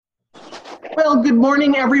Well, good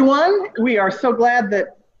morning, everyone. We are so glad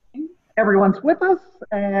that everyone's with us,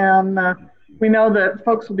 and we know that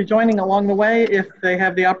folks will be joining along the way if they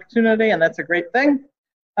have the opportunity, and that's a great thing.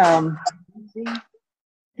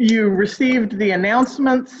 You received the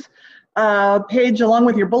announcements page along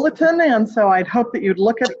with your bulletin, and so I'd hope that you'd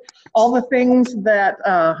look at all the things that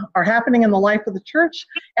are happening in the life of the church.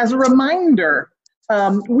 As a reminder,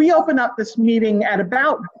 we open up this meeting at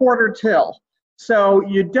about 1:45. So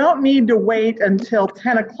you don't need to wait until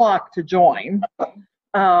 10 o'clock to join.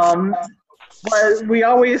 But we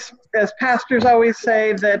always, as pastors always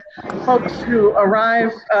say, that folks who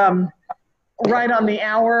arrive right on the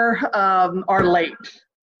hour are late.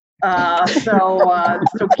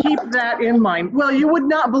 So keep that in mind. Well, you would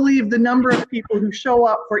not believe the number of people who show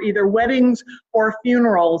up for either weddings or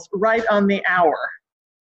funerals right on the hour,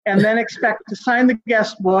 and then expect to sign the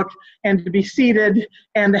guest book and to be seated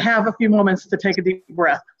and to have a few moments to take a deep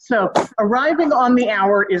breath. So arriving on the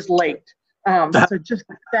hour is late. So just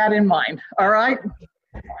keep that in mind, all right?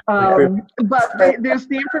 But there's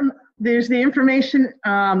the information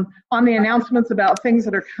on the announcements about things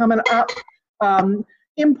that are coming up.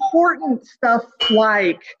 Important stuff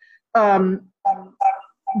like the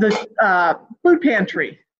food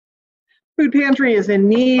pantry. Food pantry is in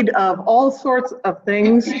need of all sorts of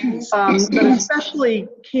things, but especially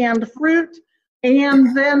canned fruit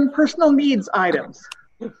and then personal needs items.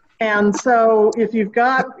 And so if you've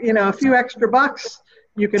got, a few extra bucks,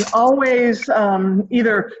 you can always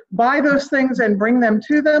either buy those things and bring them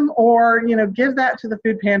to them, or, give that to the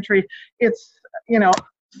food pantry. It's,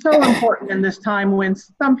 so important in this time when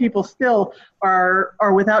some people still are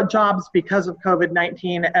without jobs because of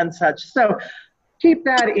COVID-19 and such. So keep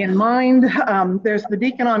that in mind. There's the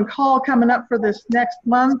Deacon on Call coming up for this next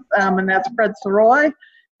month, and that's Fred Soroy.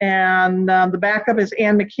 And the backup is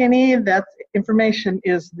Ann McKinney. That information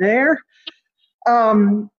is there.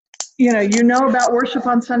 You know about worship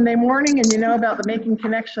on Sunday morning, and you know about the Making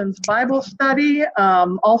Connections Bible study.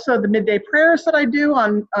 Also the midday prayers that I do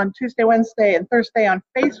on Tuesday, Wednesday, and Thursday on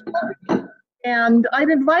Facebook. And I'd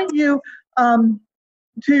invite you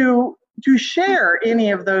to share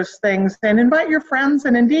any of those things and invite your friends.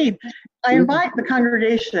 And indeed, I invite the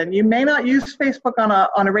congregation. You may not use Facebook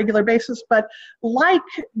on a regular basis, but like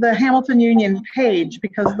the Hamilton Union page,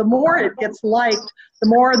 because the more it gets liked, the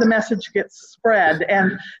more the message gets spread.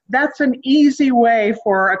 And that's an easy way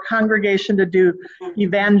for a congregation to do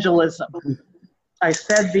evangelism. I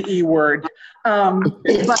said the E word, but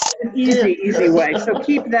an easy way. So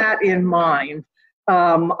keep that in mind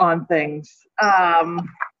on things.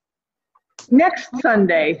 Next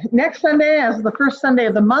Sunday, as the first Sunday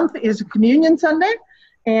of the month, is Communion Sunday.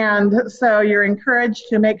 And so you're encouraged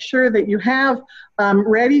to make sure that you have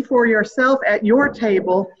ready for yourself at your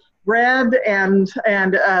table bread and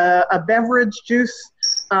a beverage, juice,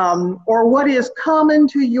 or what is common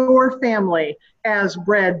to your family as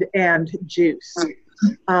bread and juice.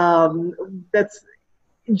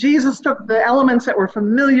 Jesus took the elements that were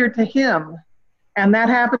familiar to him, and that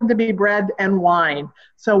happened to be bread and wine.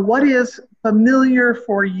 So what is familiar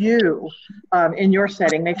for you in your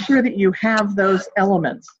setting? Make sure that you have those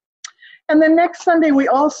elements. And then next Sunday, we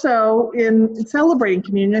also, in celebrating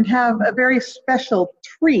communion, have a very special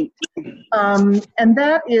treat. And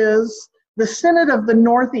that is the Synod of the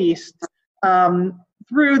Northeast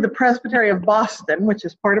through the Presbytery of Boston, which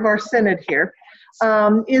is part of our synod here,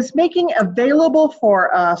 is making available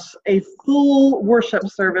for us a full worship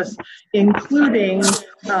service, including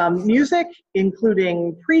music,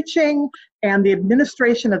 including preaching, and the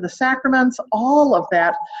administration of the sacraments, all of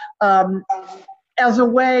that, as a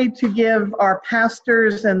way to give our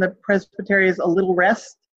pastors and the presbyteries a little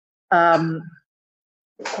rest. One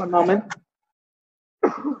moment.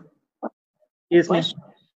 Excuse me.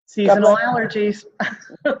 Seasonal allergies.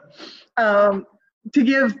 To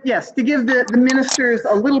give the ministers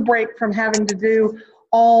a little break from having to do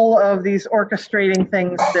all of these orchestrating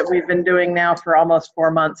things that we've been doing now for almost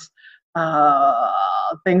 4 months,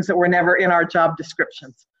 things that were never in our job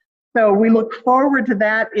descriptions. So we look forward to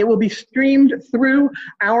that. It will be streamed through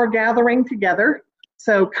our gathering together.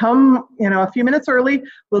 So come, a few minutes early.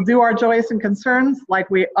 We'll do our joys and concerns like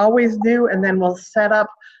we always do, and then we'll set up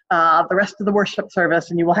the rest of the worship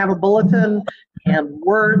service, and you will have a bulletin and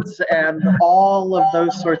words and all of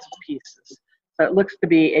those sorts of pieces. So it looks to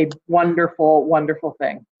be a wonderful, wonderful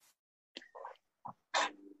thing.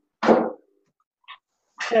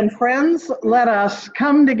 And friends, let us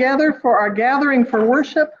come together for our gathering for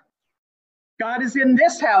worship. God is in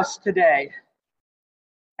this house today,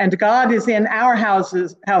 and God is in our house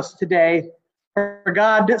today, for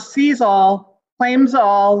God sees all, claims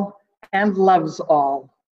all, and loves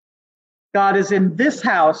all. God is in this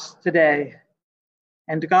house today,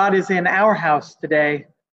 and God is in our house today.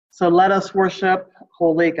 So let us worship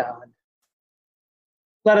holy God.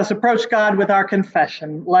 Let us approach God with our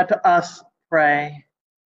confession. Let us pray.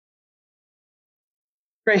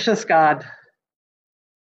 Gracious God,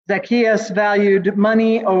 Zacchaeus valued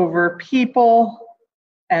money over people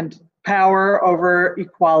and power over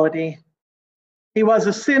equality. He was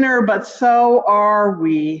a sinner, but so are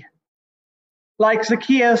we. Like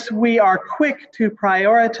Zacchaeus, we are quick to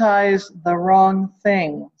prioritize the wrong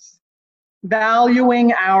things,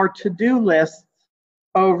 valuing our to-do lists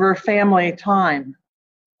over family time,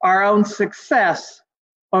 our own success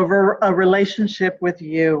over a relationship with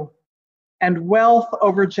you, and wealth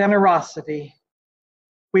over generosity.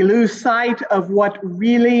 We lose sight of what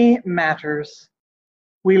really matters.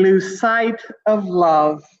 We lose sight of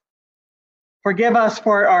love. Forgive us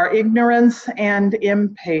for our ignorance and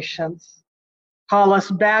impatience. Call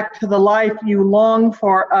us back to the life you long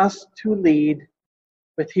for us to lead.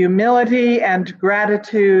 With humility and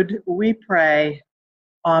gratitude, we pray.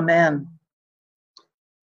 Amen.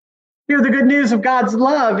 Hear the good news of God's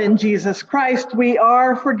love in Jesus Christ. We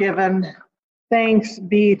are forgiven. Thanks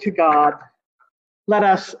be to God. Let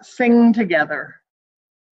us sing together.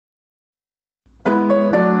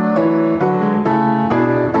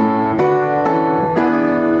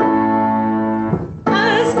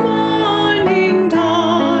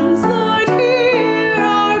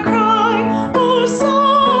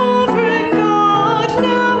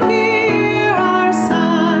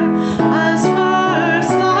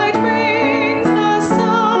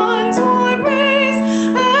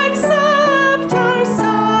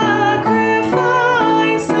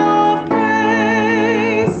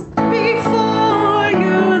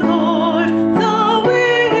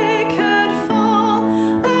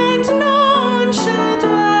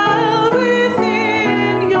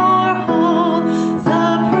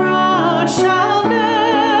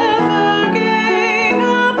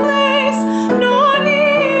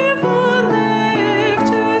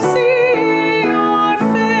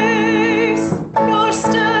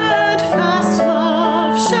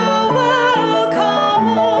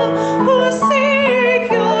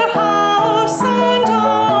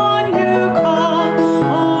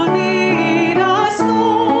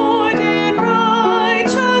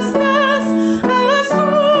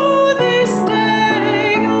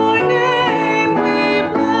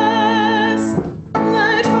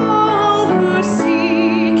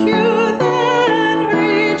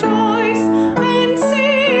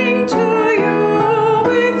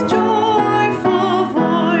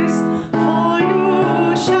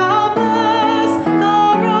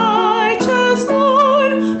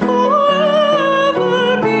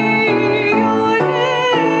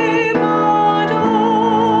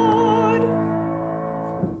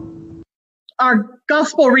 Our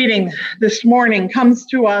gospel reading this morning comes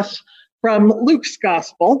to us from Luke's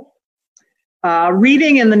gospel,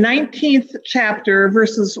 reading in the 19th chapter,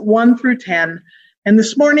 verses 1 through 10. And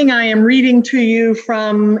this morning I am reading to you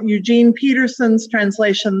from Eugene Peterson's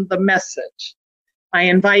translation, The Message. I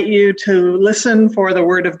invite you to listen for the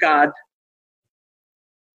word of God.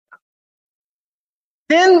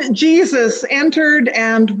 Then Jesus entered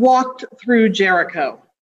and walked through Jericho.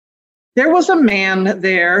 There was a man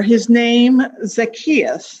there, his name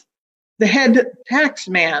Zacchaeus, the head tax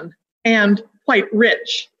man, and quite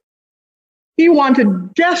rich. He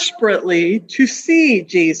wanted desperately to see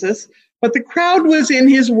Jesus, but the crowd was in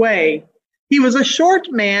his way. He was a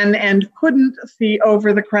short man and couldn't see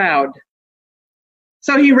over the crowd.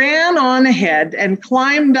 So he ran on ahead and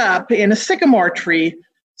climbed up in a sycamore tree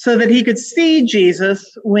so that he could see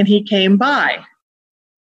Jesus when he came by.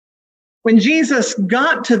 When Jesus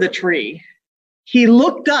got to the tree, he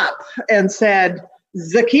looked up and said,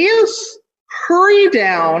 "Zacchaeus, hurry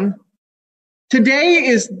down. Today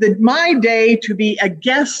is my day to be a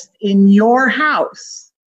guest in your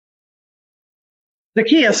house."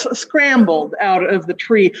 Zacchaeus scrambled out of the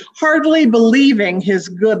tree, hardly believing his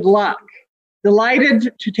good luck,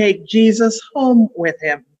 delighted to take Jesus home with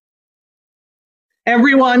him.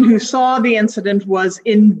 Everyone who saw the incident was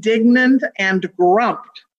indignant and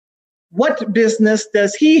grumped. What business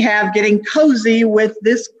does he have getting cozy with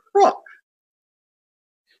this crook?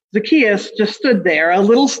 Zacchaeus just stood there, a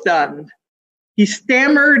little stunned. He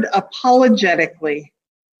stammered apologetically,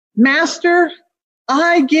 "Master,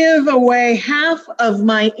 I give away half of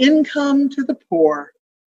my income to the poor,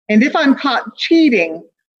 and if I'm caught cheating,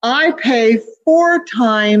 I pay 4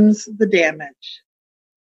 times the damage."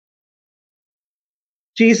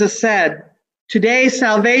 Jesus said, "Today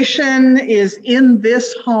salvation is in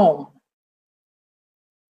this home.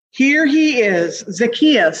 Here he is,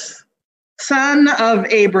 Zacchaeus, son of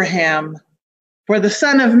Abraham. For the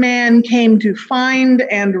Son of Man came to find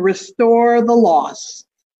and restore the lost.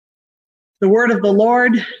 The word of the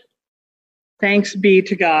Lord. Thanks be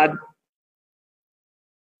to God.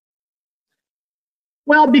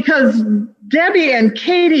 Well, because Debbie and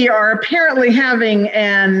Katie are apparently having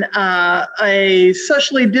a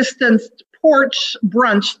socially distanced porch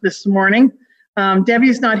brunch this morning.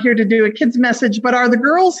 Debbie's not here to do a kids message, but are the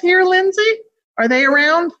girls here, Lindsay? Are they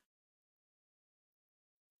around?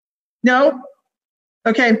 No?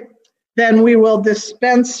 Okay, then we will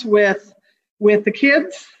dispense with the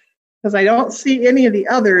kids because I don't see any of the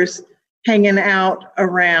others hanging out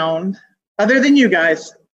around other than you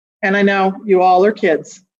guys. And I know you all are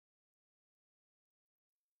kids.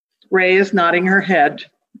 Ray is nodding her head.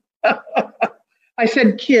 I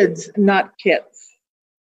said kids, not kits.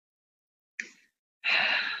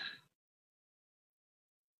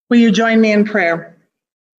 Will you join me in prayer?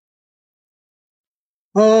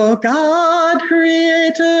 O God,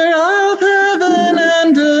 creator of heaven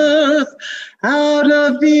and earth, out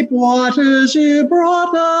of deep waters you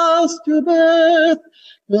brought us to birth,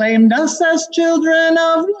 claimed us as children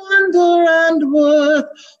of wonder and worth,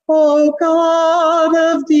 O God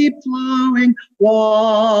of deep flowing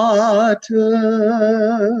water.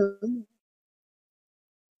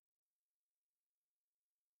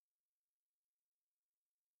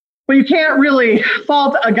 Well, you can't really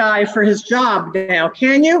fault a guy for his job now,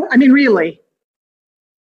 can you? I mean, really.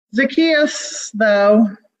 Zacchaeus, though,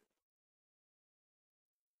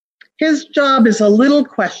 his job is a little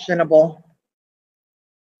questionable.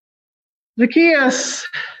 Zacchaeus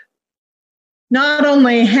not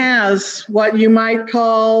only has what you might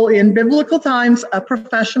call in biblical times a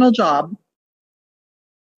professional job,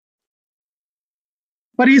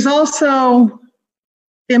 but he's also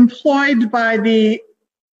employed by the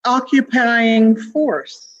occupying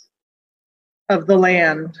force of the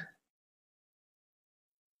land.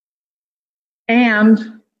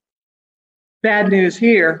 And bad news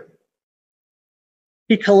here,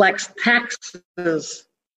 he collects taxes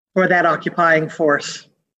for that occupying force.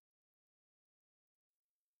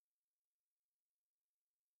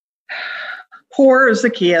 Poor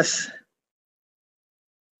Zacchaeus.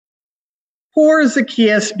 Poor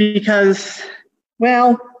Zacchaeus because,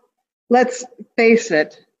 well, let's face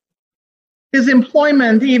it, his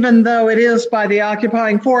employment, even though it is by the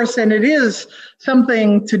occupying force and it is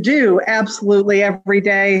something to do absolutely every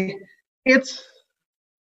day, it's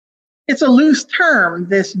a loose term,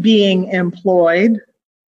 this being employed.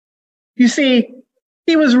 You see,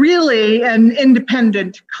 he was really an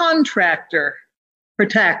independent contractor for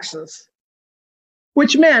taxes,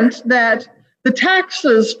 which meant that the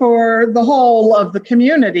taxes for the whole of the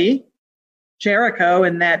community, Jericho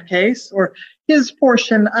in that case, or his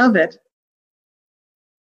portion of it,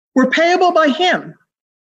 were payable by him.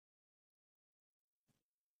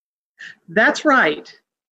 That's right.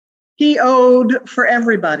 He owed for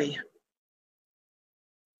everybody.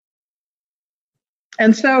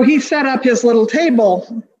 And so he set up his little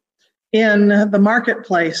table in the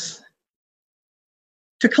marketplace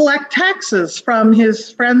to collect taxes from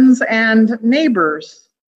his friends and neighbors.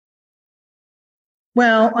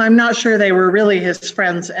 Well, I'm not sure they were really his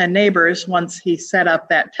friends and neighbors once he set up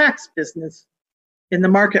that tax business in the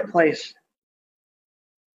marketplace.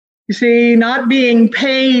 You see, not being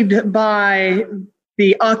paid by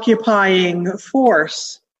the occupying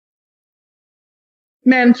force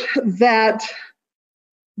meant that,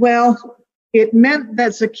 well, it meant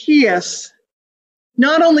that Zacchaeus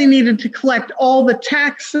not only needed to collect all the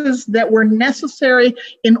taxes that were necessary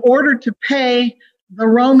in order to pay the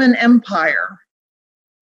Roman Empire,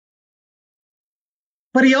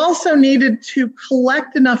 but he also needed to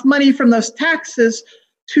collect enough money from those taxes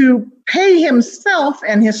to pay himself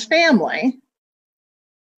and his family,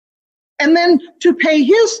 and then to pay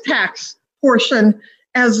his tax portion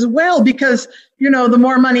as well, because, you know, the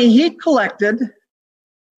more money he collected,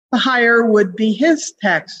 the higher would be his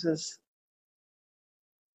taxes.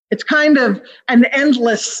 It's kind of an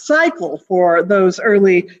endless cycle for those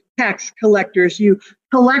early tax collectors. You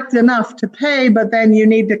collect enough to pay, but then you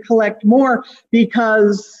need to collect more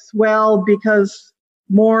because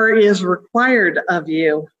more is required of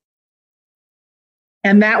you.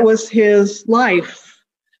 And that was his life.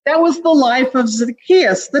 That was the life of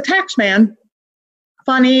Zacchaeus, the tax man.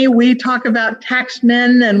 Funny, we talk about tax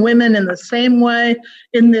men and women in the same way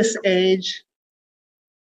in this age.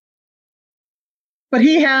 But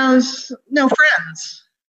he has no friends.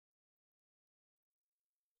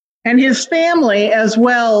 And his family as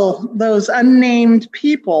well, those unnamed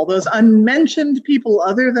people, those unmentioned people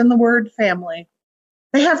other than the word family,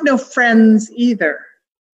 they have no friends either.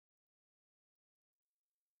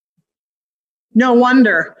 No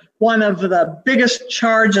wonder one of the biggest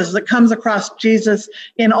charges that comes across Jesus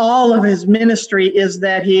in all of his ministry is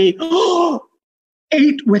that he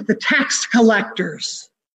ate with the tax collectors.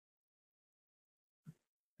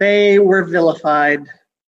 They were vilified.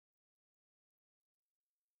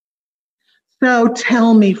 So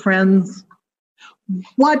tell me, friends,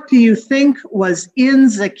 what do you think was in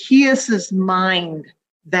Zacchaeus' mind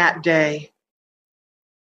that day?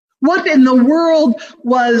 What in the world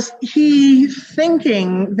was he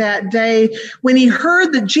thinking that day when he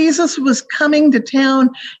heard that Jesus was coming to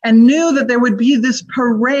town and knew that there would be this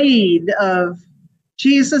parade of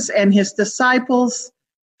Jesus and his disciples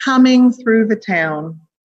coming through the town?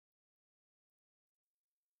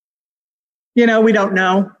 You know, we don't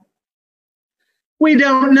know. We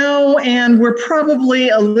don't know, and we're probably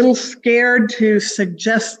a little scared to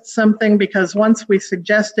suggest something because once we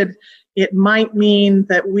suggested, it might mean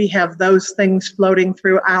that we have those things floating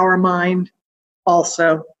through our mind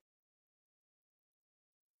also.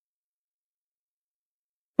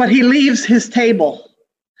 But he leaves his table.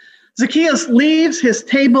 Zacchaeus leaves his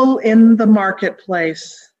table in the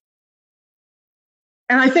marketplace.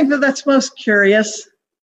 And I think that that's most curious.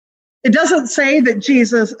 It doesn't say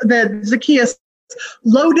that Zacchaeus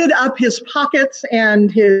loaded up his pockets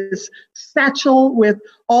and his satchel with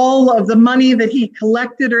all of the money that he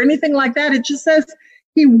collected or anything like that. It just says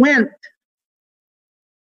he went.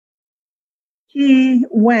 He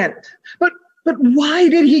went. But why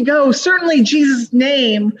did he go? Certainly Jesus'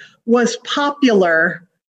 name was popular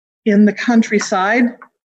in the countryside.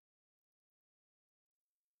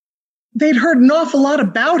 They'd heard an awful lot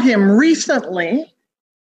about him recently.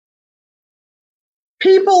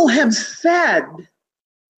 People have said,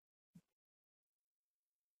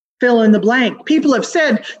 fill in the blank. People have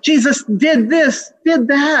said, Jesus did this, did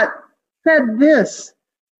that, said this.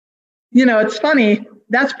 You know, it's funny.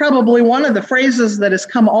 That's probably one of the phrases that has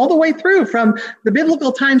come all the way through from the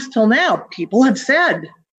biblical times till now. People have said.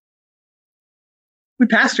 We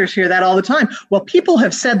pastors hear that all the time. Well, people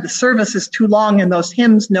have said the service is too long and those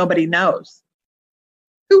hymns nobody knows.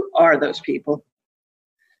 Who are those people?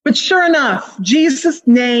 But sure enough, Jesus'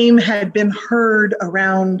 name had been heard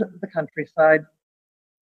around the countryside.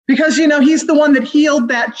 Because, you know, he's the one that healed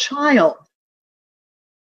that child.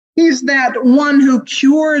 He's that one who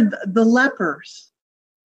cured the lepers.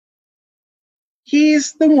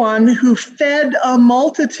 He's the one who fed a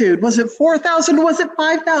multitude. Was it 4,000? Was it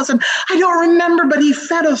 5,000? I don't remember, but he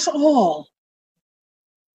fed us all.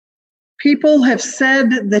 People have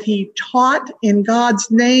said that he taught in God's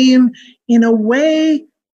name in a way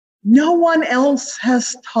no one else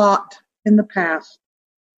has taught in the past.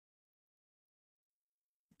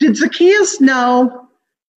 Did Zacchaeus know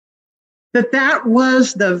that that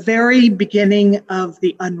was the very beginning of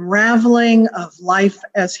the unraveling of life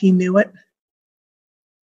as he knew it?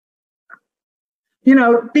 You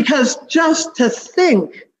know, because just to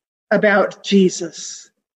think about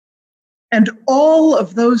Jesus and all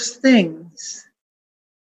of those things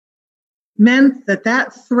meant that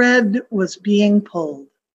that thread was being pulled.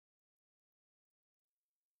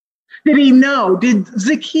 Did he know? Did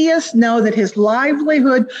Zacchaeus know that his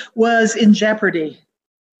livelihood was in jeopardy?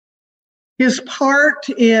 His part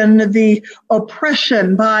in the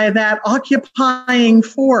oppression by that occupying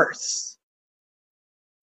force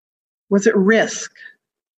was at risk?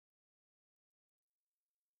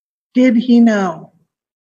 Did he know?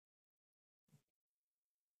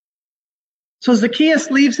 So Zacchaeus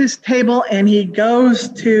leaves his table and he goes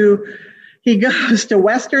to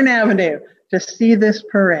Western Avenue to see this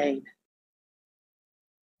parade.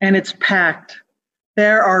 And it's packed.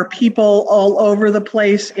 There are people all over the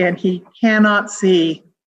place and he cannot see.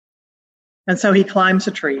 And so he climbs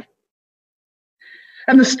a tree.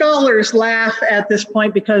 And the scholars laugh at this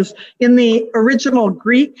point because in the original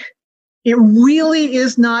Greek, it really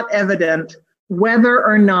is not evident whether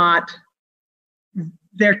or not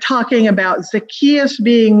they're talking about Zacchaeus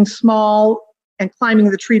being small and climbing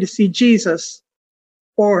the tree to see Jesus,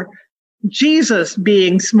 or Jesus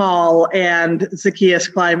being small and Zacchaeus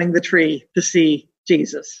climbing the tree to see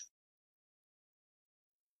Jesus.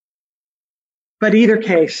 But either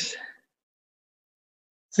case,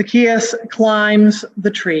 Zacchaeus climbs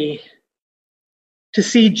the tree to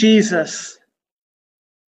see Jesus.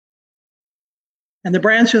 And the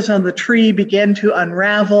branches on the tree begin to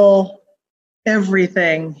unravel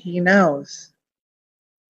everything he knows.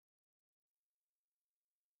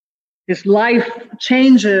 His life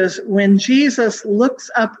changes when Jesus looks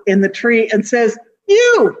up in the tree and says,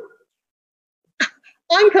 "You,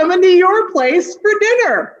 I'm coming to your place for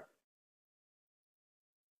dinner."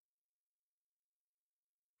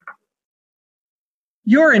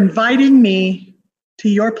 You're inviting me to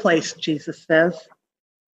your place, Jesus says,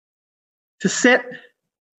 to sit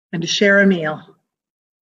and to share a meal.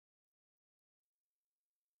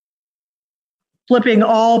 Flipping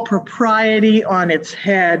all propriety on its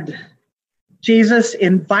head, Jesus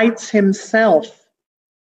invites himself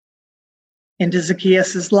into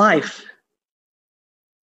Zacchaeus' life.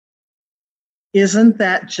 Isn't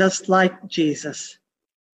that just like Jesus,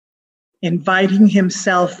 inviting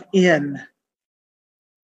himself in?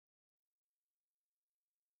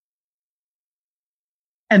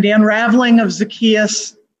 And the unraveling of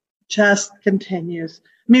Zacchaeus just continues.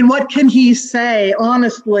 I mean, what can he say,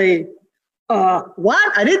 honestly?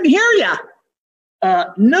 What? I didn't hear you.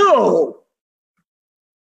 No.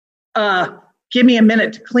 Give me a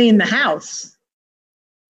minute to clean the house.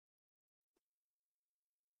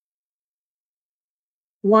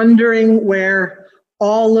 Wondering where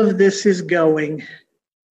all of this is going,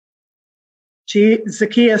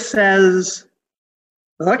 Zacchaeus says,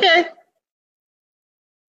 okay.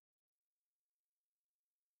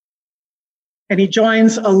 And he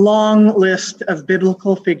joins a long list of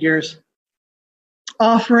biblical figures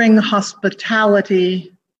offering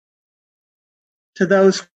hospitality to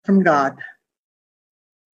those from God.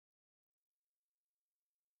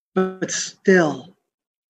 But still,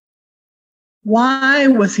 why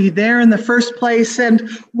was he there in the first place? And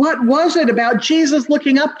what was it about Jesus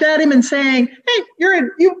looking up at him and saying, hey,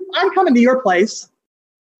 I'm coming to your place?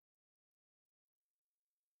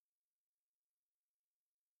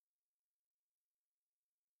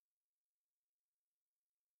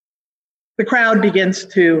 The crowd begins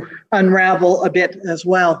to unravel a bit as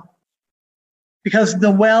well, because the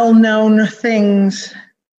well-known things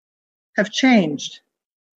have changed.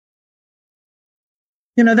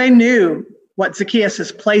 You know, they knew what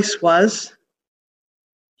Zacchaeus' place was.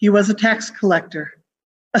 He was a tax collector,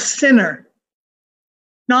 a sinner,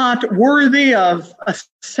 not worthy of a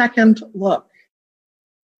second look.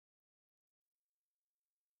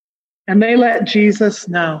 And they let Jesus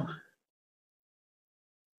know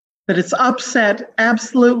that it's upset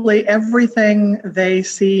absolutely everything they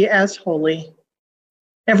see as holy,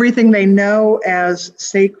 everything they know as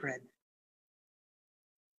sacred.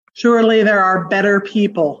 Surely there are better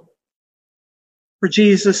people for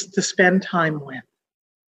Jesus to spend time with.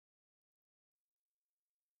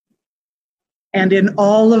 And in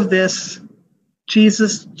all of this,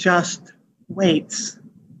 Jesus just waits.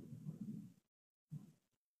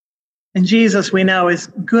 And Jesus, we know, is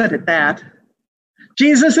good at that.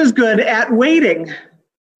 Jesus is good at waiting,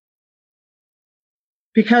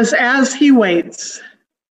 because as he waits,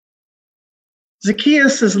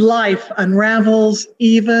 Zacchaeus' life unravels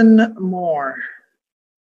even more.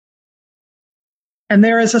 And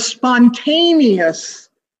there is a spontaneous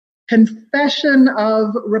confession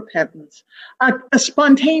of repentance, a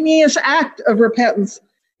spontaneous act of repentance.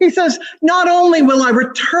 He says, not only will I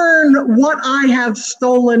return what I have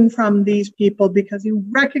stolen from these people, because he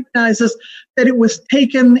recognizes that it was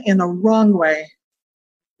taken in a wrong way.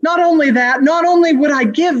 Not only that, not only would I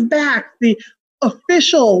give back the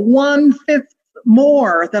official 1/5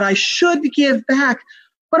 more that I should give back,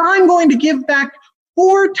 but I'm going to give back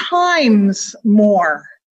 4 times more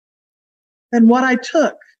than what I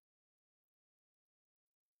took.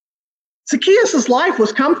 Zacchaeus' life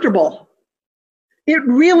was comfortable. It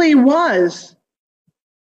really was.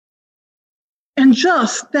 And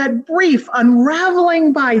just that brief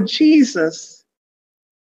unraveling by Jesus,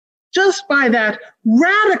 just by that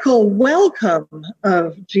radical welcome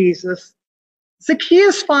of Jesus,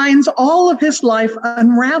 Zacchaeus finds all of his life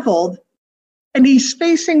unraveled, and he's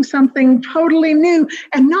facing something totally new,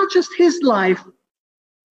 and not just his life,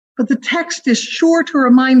 but the text is sure to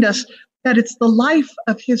remind us that it's the life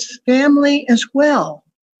of his family as well,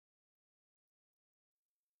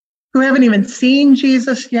 who haven't even seen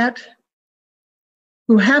Jesus yet,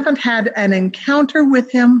 who haven't had an encounter with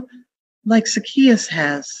him like Zacchaeus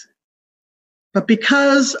has. But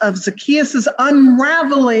because of Zacchaeus'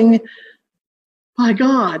 unraveling by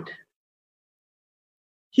God,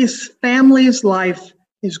 his family's life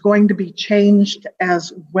is going to be changed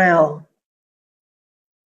as well.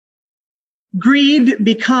 Greed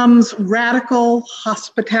becomes radical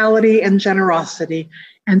hospitality and generosity,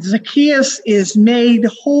 and Zacchaeus is made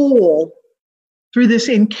whole through this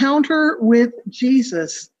encounter with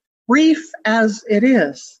Jesus, brief as it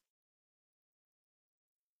is.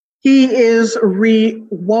 He is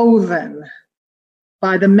rewoven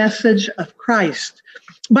by the message of Christ,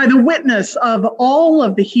 by the witness of all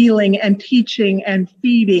of the healing and teaching and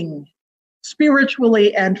feeding,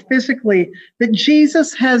 spiritually and physically, that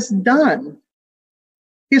Jesus has done.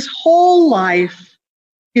 His whole life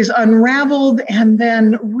is unraveled and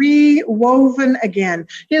then rewoven again.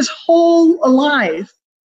 His whole life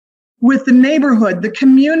with the neighborhood, the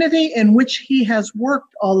community in which he has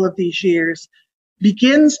worked all of these years,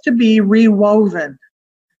 begins to be rewoven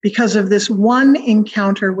because of this one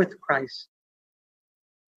encounter with Christ.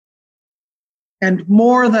 And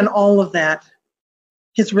more than all of that,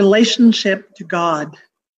 his relationship to God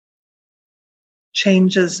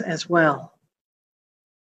changes as well.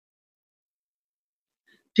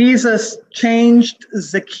 Jesus changed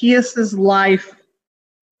Zacchaeus' life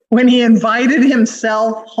when he invited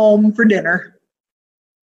himself home for dinner.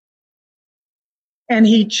 And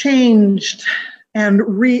he changed and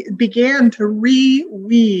began to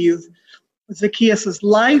reweave Zacchaeus'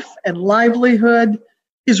 life and livelihood,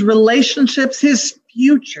 his relationships, his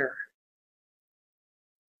future.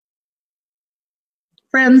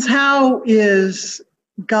 Friends, how is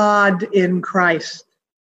God in Christ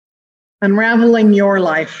unraveling your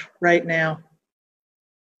life right now?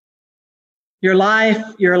 Your life,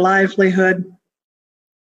 your livelihood,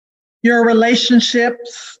 your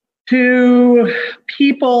relationships to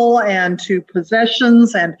people and to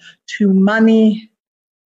possessions and to money.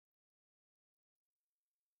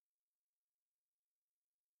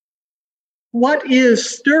 What is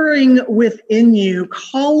stirring within you,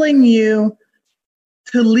 calling you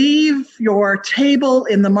to leave your table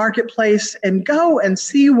in the marketplace and go and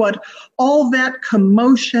see what all that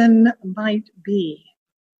commotion might be?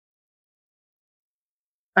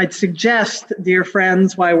 I'd suggest, dear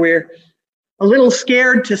friends, why we're a little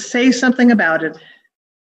scared to say something about it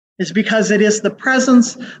is because it is the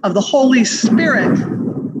presence of the Holy Spirit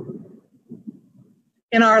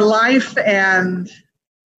in our life and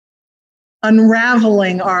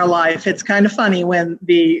unraveling our life. It's kind of funny when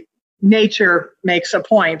the nature makes a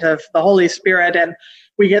point of the Holy Spirit and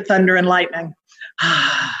we get thunder and lightning.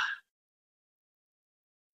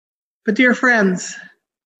 But dear friends,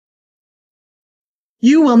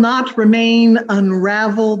 you will not remain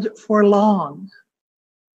unraveled for long,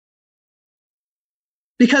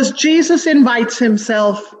 because Jesus invites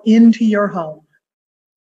himself into your home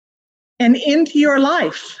and into your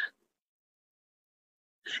life.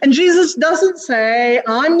 And Jesus doesn't say,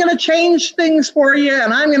 I'm going to change things for you,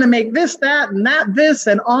 and I'm going to make this, that, and that, this,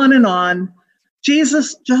 and on and on.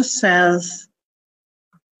 Jesus just says,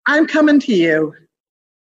 I'm coming to you,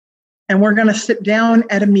 and we're going to sit down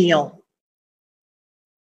at a meal.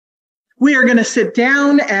 We are going to sit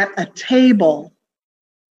down at a table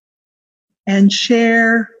and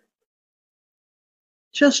share,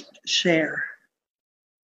 just share.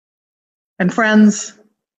 And friends,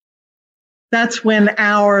 that's when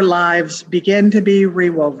our lives begin to be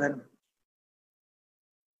rewoven.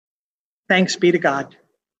 Thanks be to God.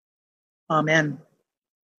 Amen.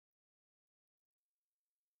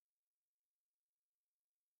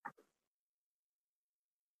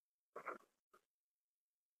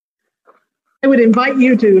 I would invite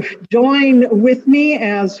you to join with me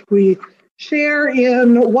as we share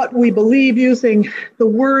in what we believe using the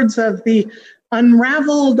words of the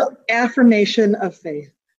unraveled affirmation of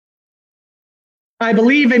faith. I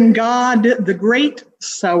believe in God, the great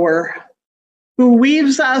sower, who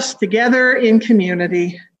weaves us together in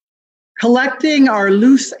community, collecting our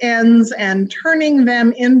loose ends and turning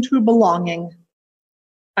them into belonging.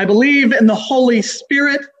 I believe in the Holy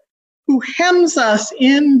Spirit, who hems us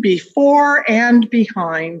in before and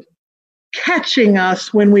behind, catching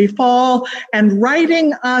us when we fall and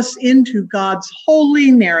writing us into God's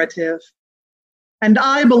holy narrative. And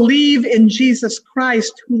I believe in Jesus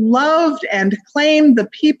Christ, who loved and claimed the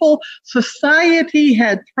people society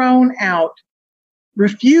had thrown out,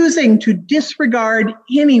 refusing to disregard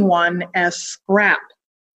anyone as scrap.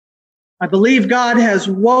 I believe God has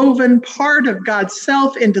woven part of God's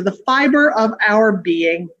self into the fiber of our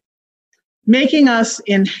being, making us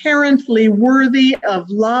inherently worthy of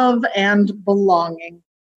love and belonging.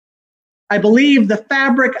 I believe the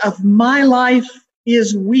fabric of my life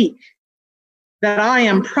is weak, that I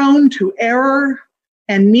am prone to error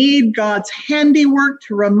and need God's handiwork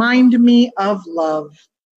to remind me of love.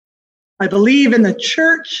 I believe in the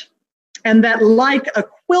church and that, like a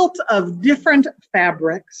quilt of different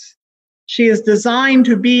fabrics, she is designed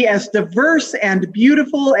to be as diverse and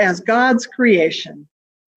beautiful as God's creation.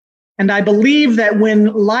 And I believe that when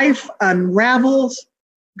life unravels,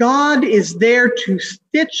 God is there to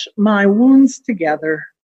stitch my wounds together,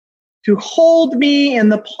 to hold me in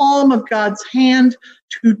the palm of God's hand,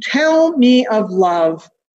 to tell me of love,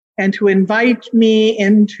 and to invite me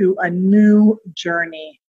into a new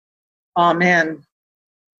journey. Amen.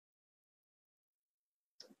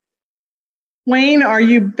 Wayne, are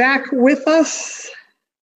you back with us?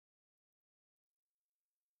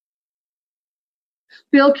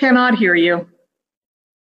 Still cannot hear you.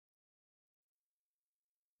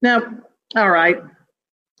 No, all right.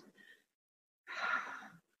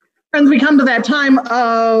 Friends, we come to that time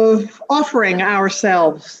of offering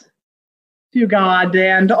ourselves to God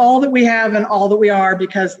and all that we have and all that we are,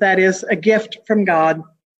 because that is a gift from God.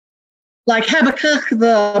 Like Habakkuk,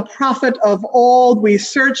 the prophet of old, we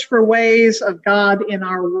search for ways of God in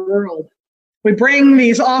our world. We bring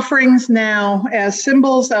these offerings now as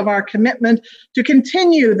symbols of our commitment to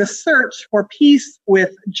continue the search for peace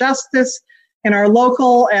with justice in our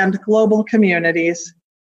local and global communities.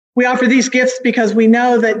 We offer these gifts because we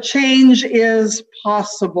know that change is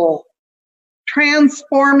possible,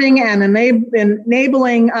 transforming and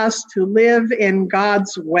enabling us to live in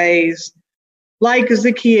God's ways. Like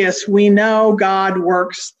Zacchaeus, we know God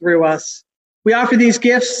works through us. We offer these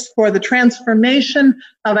gifts for the transformation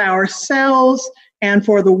of ourselves and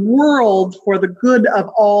for the world, for the good of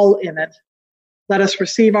all in it. Let us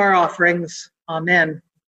receive our offerings. Amen.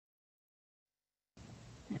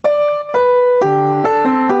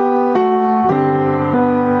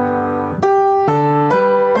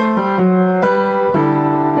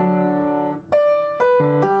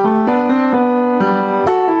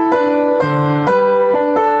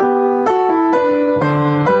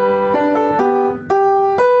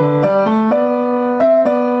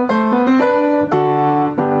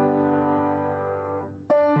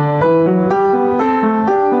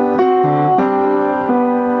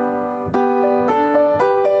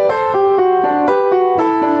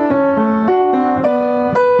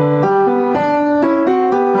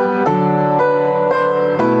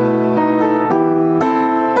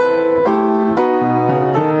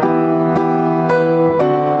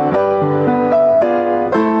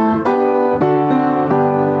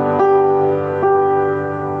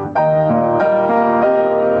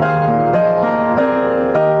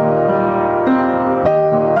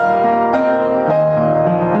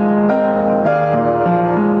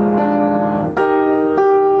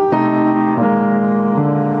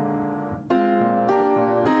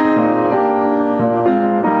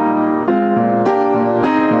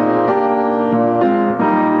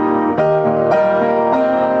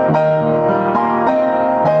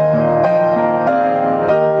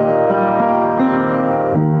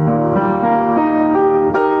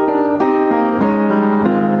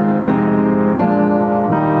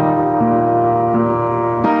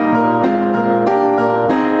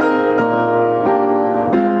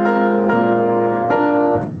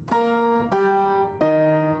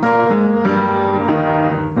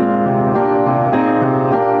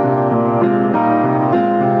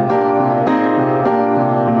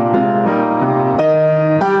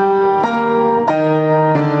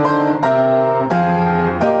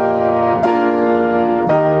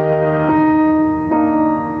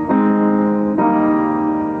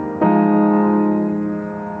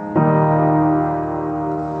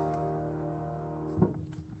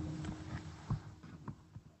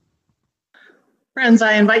 Friends,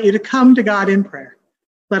 I invite you to come to God in prayer.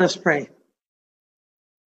 Let us pray.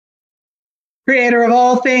 Creator of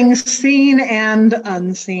all things seen and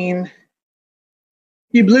unseen,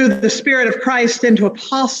 you blew the Spirit of Christ into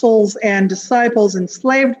apostles and disciples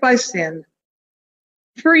enslaved by sin,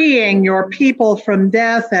 freeing your people from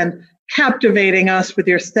death and captivating us with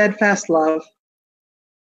your steadfast love.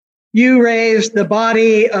 You raised the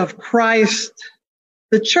body of Christ,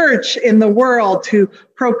 the church in the world, to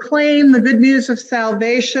proclaim the good news of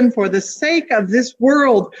salvation for the sake of this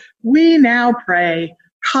world. We now pray,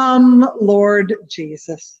 come, Lord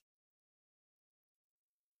Jesus.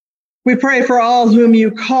 We pray for all whom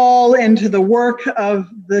you call into the work of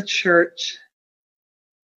the church,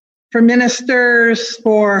 for ministers,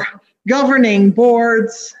 for governing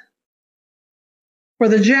boards, for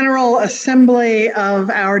the General Assembly of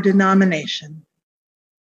our denomination.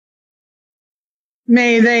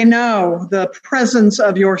 May they know the presence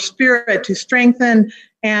of your Spirit to strengthen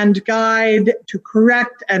and guide, to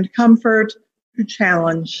correct and comfort, to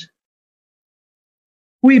challenge.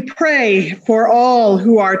 We pray for all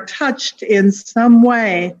who are touched in some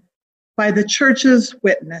way by the church's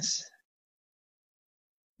witness.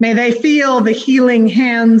 May they feel the healing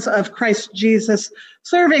hands of Christ Jesus,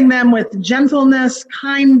 serving them with gentleness,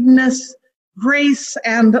 kindness, grace,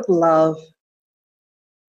 and love.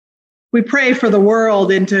 We pray for the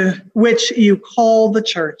world into which you call the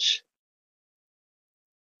church.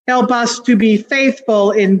 Help us to be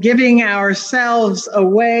faithful in giving ourselves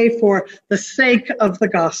away for the sake of the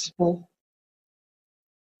gospel.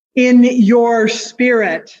 In your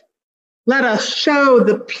Spirit, let us show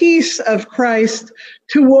the peace of Christ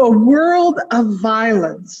to a world of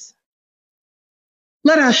violence.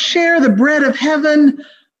 Let us share the bread of heaven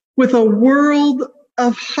with a world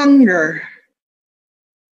of hunger.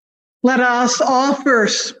 Let us offer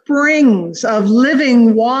springs of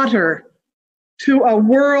living water to a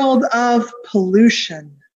world of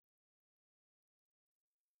pollution.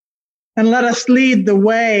 And let us lead the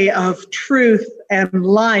way of truth and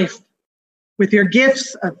life with your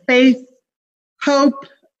gifts of faith, hope,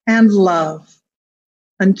 and love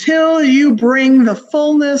until you bring the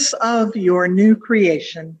fullness of your new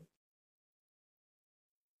creation.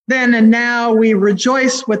 Then and now we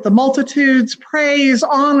rejoice with the multitudes. Praise,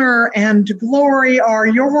 honor, and glory are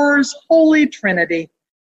yours, Holy Trinity.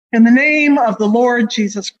 In the name of the Lord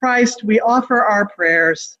Jesus Christ, we offer our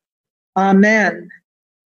prayers. Amen.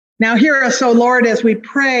 Now hear us, O Lord, as we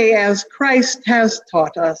pray as Christ has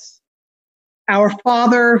taught us. Our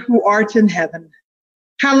Father, who art in heaven,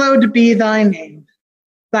 hallowed be thy name.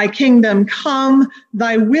 Thy kingdom come,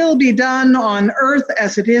 thy will be done on earth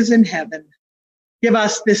as it is in heaven. Give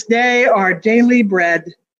us this day our daily bread,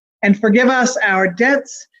 and forgive us our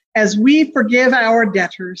debts as we forgive our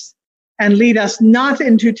debtors. And lead us not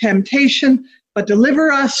into temptation, but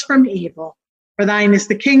deliver us from evil. For thine is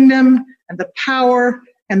the kingdom, and the power,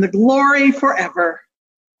 and the glory forever.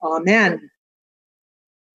 Amen.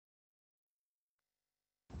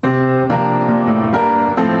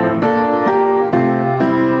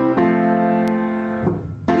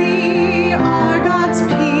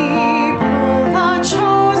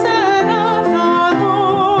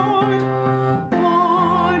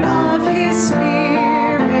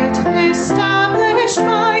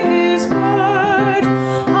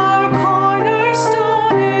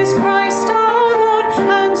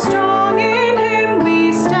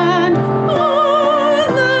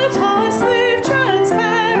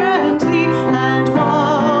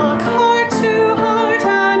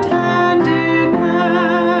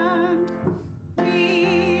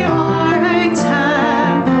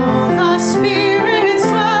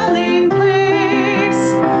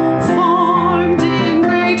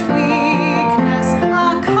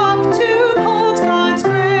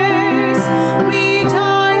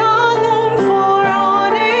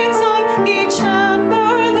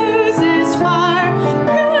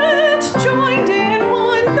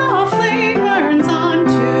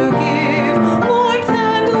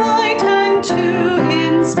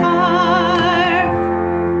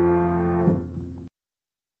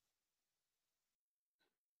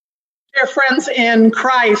 Dear friends in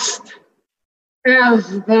Christ,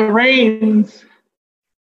 as the rains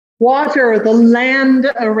water the land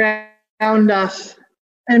around us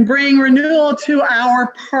and bring renewal to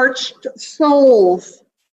our parched souls,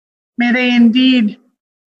 may they indeed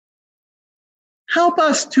help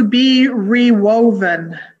us to be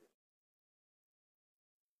rewoven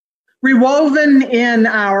in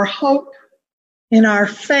our hope, in our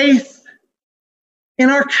faith,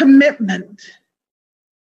 in our commitment.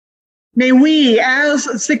 May we, as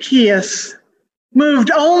Zacchaeus,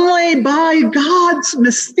 moved only by God's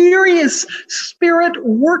mysterious Spirit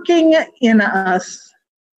working in us,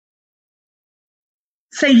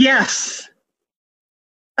 say yes,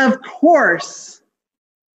 of course.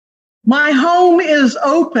 My home is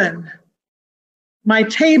open. My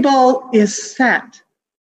table is set.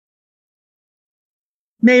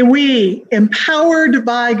 May we, empowered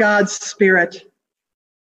by God's Spirit,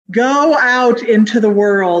 go out into the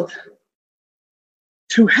world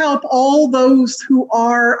to help all those who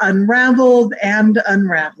are unraveled and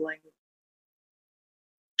unraveling,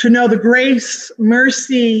 to know the grace,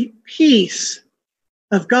 mercy, peace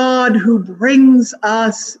of God who brings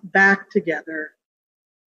us back together,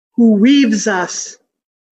 who weaves us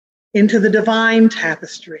into the divine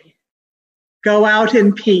tapestry. Go out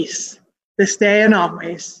in peace this day and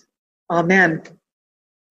always. Amen.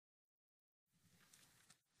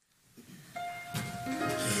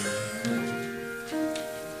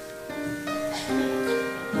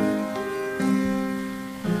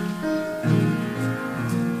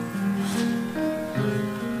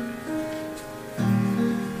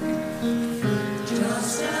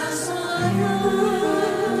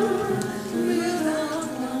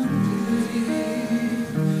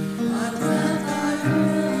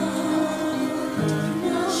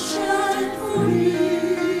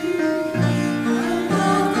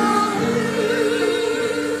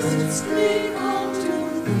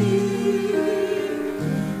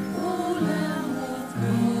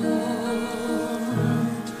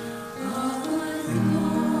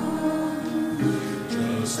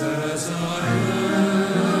 As I